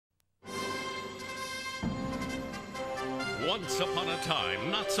Once upon a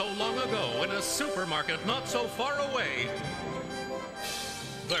time, not so long ago, in a supermarket not so far away,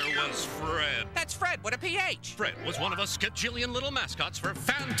 there was Fred. That's Fred with a PH. Fred was one of a skajillion little mascots for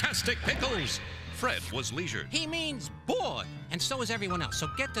Fantastic Pickles. Fred was leisured. He means bored, and so is everyone else. So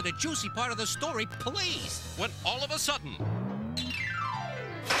get to the juicy part of the story, please. When all of a sudden,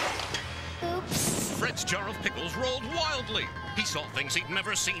 Oops. Fred's jar of pickles rolled wildly. He saw things he'd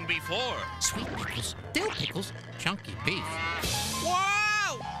never seen before. Sweet pickles, dill pickles, chunky beef.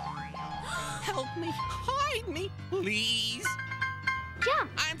 Wow! Help me, hide me, please.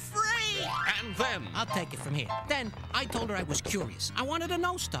 Jump. I'm free! And then, I'll take it from here. Then, I told her I was curious. I wanted to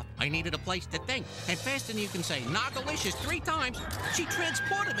know stuff. I needed a place to think. And faster than you can say Noggalicious 3 times, she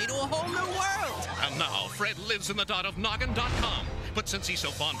transported me to a whole new world. and now Fred lives in the dot of Noggin.com. But since he's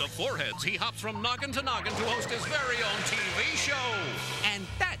so fond of foreheads, he hops from noggin to noggin to host his very own TV show. And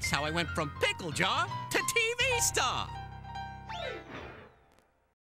that's how I went from pickle jar to TV star.